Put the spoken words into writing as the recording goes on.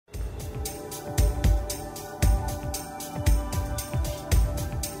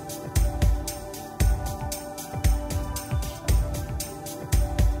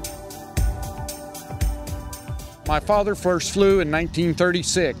My father first flew in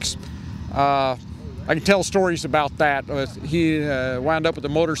 1936. I can tell stories about that. He wound up with a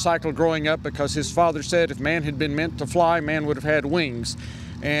motorcycle growing up because his father said if man had been meant to fly, man would have had wings.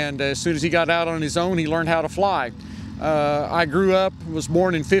 And as soon as he got out on his own, he learned how to fly. I grew up, was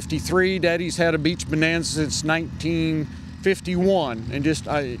born in '53. Daddy's had a Beach Bonanza since 1951. And just,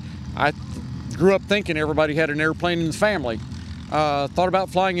 I grew up thinking everybody had an airplane in the family. Thought about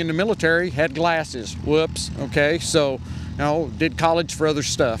flying in the military, had glasses. Whoops, okay, so, did college for other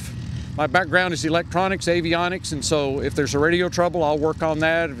stuff. My background is electronics, avionics, and so if there's a radio trouble, I'll work on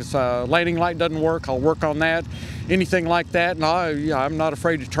that. If it's a landing light doesn't work, I'll work on that. Anything like that, and I'm not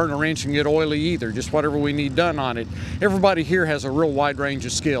afraid to turn a wrench and get oily either, just whatever we need done on it. Everybody here has a real wide range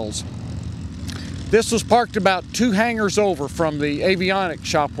of skills. This was parked about 2 hangars over from the avionics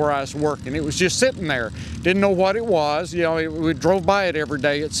shop where I was working. It was just sitting there. Didn't know what it was. We drove by it every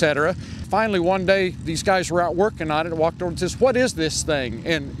day, etc. Finally, one day, these guys were out working on it and walked over and says, "What is this thing?"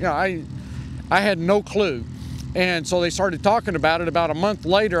 And I had no clue. And so they started talking about it. About a month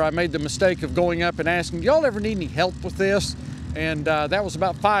later, I made the mistake of going up and asking, "Y'all ever need any help with this?" And that was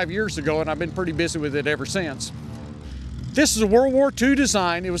about 5 years ago, and I've been pretty busy with it ever since. This is a World War II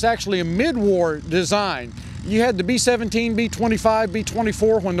design. It was actually a mid-war design. You had the B-17, B-25,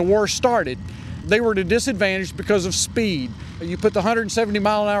 B-24 when the war started. They were at a disadvantage because of speed. You put the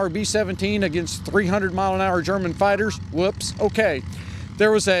 170-mile-an-hour B-17 against 300-mile-an-hour German fighters, whoops, okay.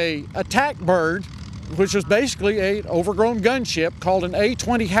 There was a attack bird, which was basically an overgrown gunship called an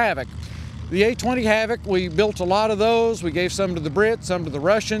A-20 Havoc. The A-20 Havoc, we built a lot of those. We gave some to the Brits, some to the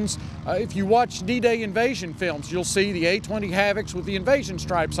Russians. If you watch D-Day invasion films, you'll see the A-20 Havocs with the invasion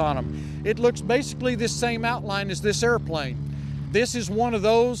stripes on them. It looks basically the same outline as this airplane. This is one of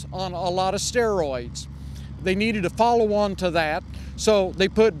those on a lot of steroids. They needed a follow-on to that, so they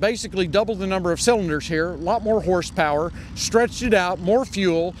put basically double the number of cylinders here, a lot more horsepower, stretched it out, more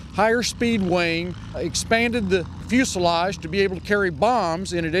fuel, higher speed wing, expanded the fuselage to be able to carry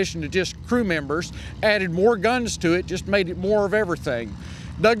bombs in addition to just crew members, added more guns to it, just made it more of everything.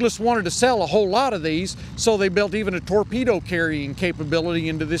 Douglas wanted to sell a whole lot of these, so they built even a torpedo carrying capability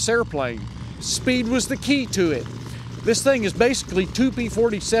into this airplane. Speed was the key to it. This thing is basically 2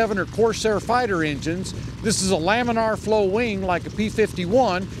 P-47 or Corsair fighter engines. This is a laminar flow wing like a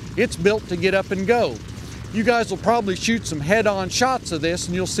P-51. It's built to get up and go. You guys will probably shoot some head-on shots of this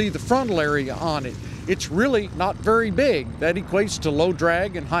and you'll see the frontal area on it. It's really not very big. That equates to low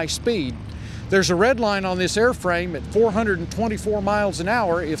drag and high speed. There's a red line on this airframe at 424 miles an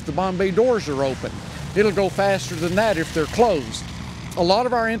hour if the bomb bay doors are open. It'll go faster than that if they're closed. A lot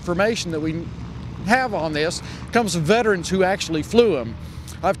of our information that we have on this comes from veterans who actually flew them.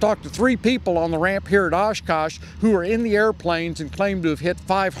 I've talked to 3 people on the ramp here at Oshkosh who are in the airplanes and claim to have hit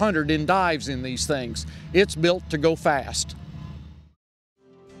 500 in dives in these things. It's built to go fast.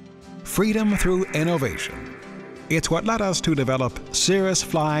 Freedom through innovation. It's what led us to develop Cirrus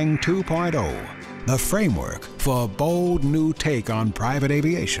Flying 2.0, the framework for a bold new take on private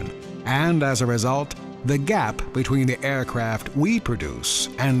aviation. And as a result, the gap between the aircraft we produce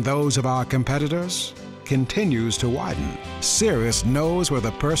and those of our competitors continues to widen. Cirrus knows where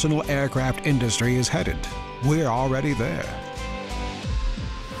the personal aircraft industry is headed. We're already there.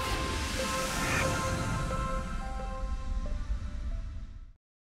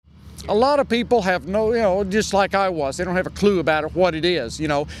 A lot of people have no, just like I was, they don't have a clue about it, what it is.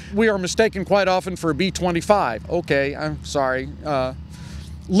 We are mistaken quite often for a B-25. Okay, I'm sorry.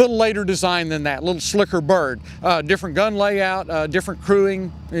 Little later design than that, little slicker bird. Different gun layout, different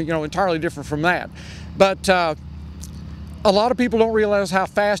crewing, entirely different from that. But a lot of people don't realize how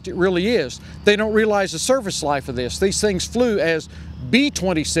fast it really is. They don't realize the service life of this. These things flew as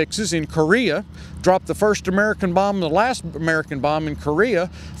B-26s in Korea, dropped the first American bomb and the last American bomb in Korea,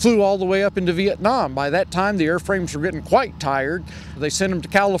 flew all the way up into Vietnam. By that time, the airframes were getting quite tired. They sent them to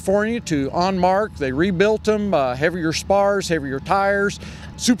California to on-mark. They rebuilt them, heavier spars, heavier tires,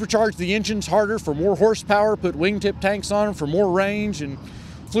 supercharged the engines harder for more horsepower, put wingtip tanks on them for more range, and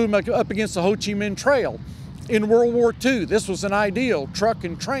flew them up against the Ho Chi Minh Trail. In World War II, this was an ideal truck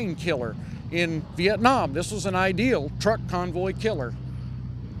and train killer. In Vietnam, this was an ideal truck convoy killer.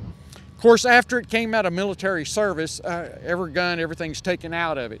 Of course, after it came out of military service, every gun, everything's taken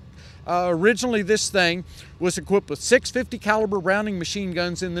out of it. Originally, this thing was equipped with 650 caliber Browning machine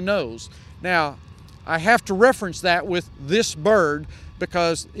guns in the nose. Now, I have to reference that with this bird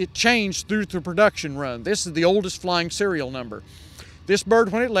because it changed through the production run. This is the oldest flying serial number. This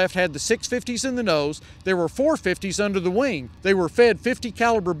bird, when it left, had the 650s in the nose. There were 450s under the wing. They were fed 50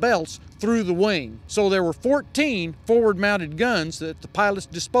 caliber belts through the wing. So there were 14 forward mounted guns at the pilot's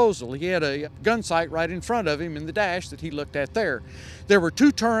disposal. He had a gun sight right in front of him in the dash that he looked at there. There were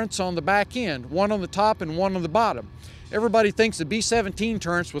 2 turrets on the back end, one on the top and one on the bottom. Everybody thinks the B-17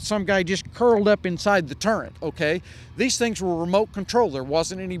 turrets with some guy just curled up inside the turret, okay? These things were remote control. There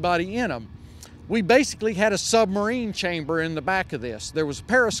wasn't anybody in them. We basically had a submarine chamber in the back of this. There was a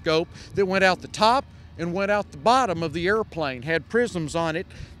periscope that went out the top and went out the bottom of the airplane, had prisms on it.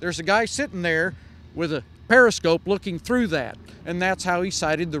 There's a guy sitting there with a periscope looking through that, and that's how he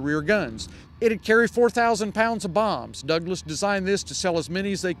sighted the rear guns. It'd carry 4,000 pounds of bombs. Douglas designed this to sell as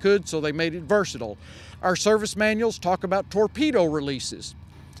many as they could, so they made it versatile. Our service manuals talk about torpedo releases.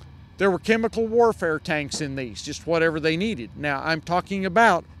 There were chemical warfare tanks in these, just whatever they needed. Now, I'm talking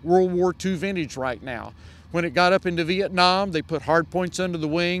about World War II vintage right now. When it got up into Vietnam, they put hard points under the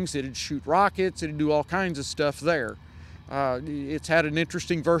wings. It'd shoot rockets. It'd do all kinds of stuff there. It's had an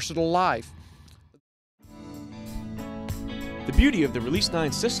interesting, versatile life. The beauty of the Release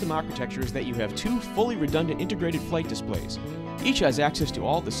 9 system architecture is that you have 2 fully redundant integrated flight displays. Each has access to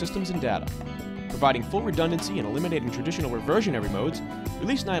all the systems and data. Providing full redundancy and eliminating traditional reversionary modes,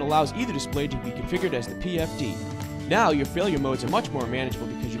 Release 9 allows either display to be configured as the PFD. Now your failure modes are much more manageable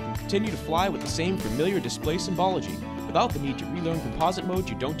because you can continue to fly with the same familiar display symbology without the need to relearn composite modes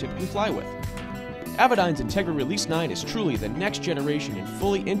you don't typically fly with. Avidyne's Integra Release 9 is truly the next generation in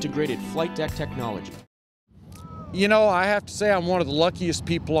fully integrated flight deck technology. You know, I have to say I'm one of the luckiest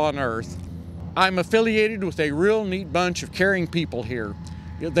people on earth. I'm affiliated with a real neat bunch of caring people here.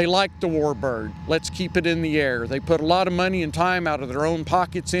 They like the warbird. Let's keep it in the air. They put a lot of money and time out of their own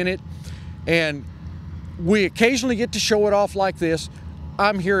pockets in it, and we occasionally get to show it off like this.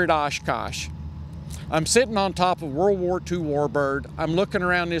 I'm here at Oshkosh. I'm sitting on top of World War II warbird. I'm looking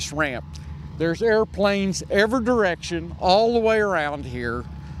around this ramp. There's airplanes every direction, all the way around here.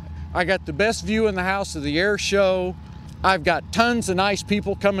 I got the best view in the house of the air show. I've got tons of nice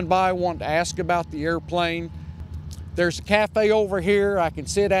people coming by wanting to ask about the airplane. There's a cafe over here I can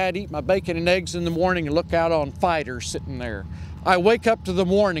sit at, eat my bacon and eggs in the morning and look out on fighters sitting there. I wake up to the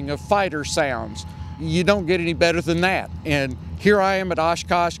morning of fighter sounds. You don't get any better than that. And here I am at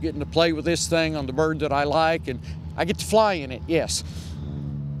Oshkosh getting to play with this thing on the bird that I like, and I get to fly in it, yes.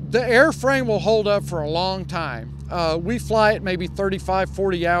 The airframe will hold up for a long time. We fly it maybe 35,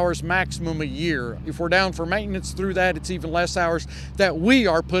 40 hours maximum a year. If we're down for maintenance through that, it's even less hours that we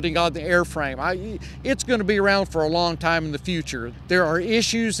are putting on the airframe. It's going to be around for a long time in the future. There are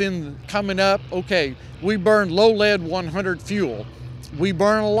issues coming up. Okay, we burn low lead 100 fuel. We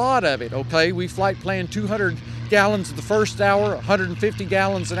burn a lot of it, okay? We flight plan 200 gallons the first hour, 150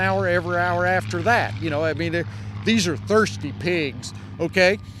 gallons an hour every hour after that. You know, I mean, these are thirsty pigs,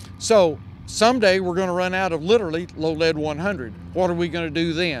 okay? So someday we're going to run out of literally low lead 100. What are we going to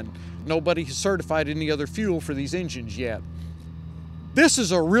do then? Nobody has certified any other fuel for these engines yet. This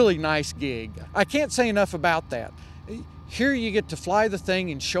is a really nice gig. I can't say enough about that. Here you get to fly the thing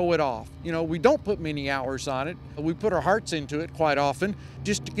and show it off. You know, we don't put many hours on it. We put our hearts into it quite often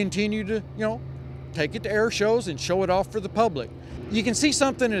just to continue to, you know, take it to air shows and show it off for the public. You can see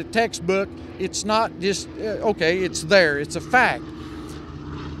something in a textbook. It's not just, okay, it's there, it's a fact.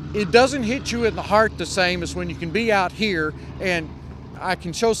 It doesn't hit you in the heart the same as when you can be out here and I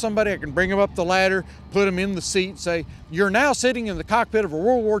can show somebody, I can bring them up the ladder, put them in the seat, say, you're now sitting in the cockpit of a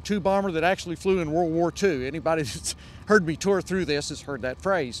World War II bomber that actually flew in World War II. Anybody that's heard me tour through this has heard that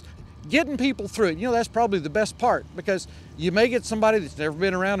phrase. Getting people through it, you know, that's probably the best part because you may get somebody that's never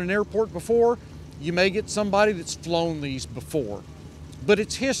been around an airport before, you may get somebody that's flown these before. But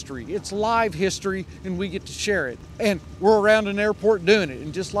it's history, it's live history, and we get to share it. And we're around an airport doing it,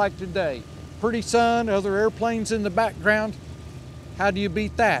 and just like today, pretty sun, other airplanes in the background, how do you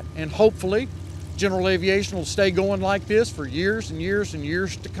beat that? And hopefully, general aviation will stay going like this for years and years and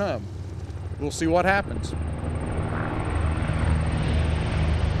years to come. We'll see what happens.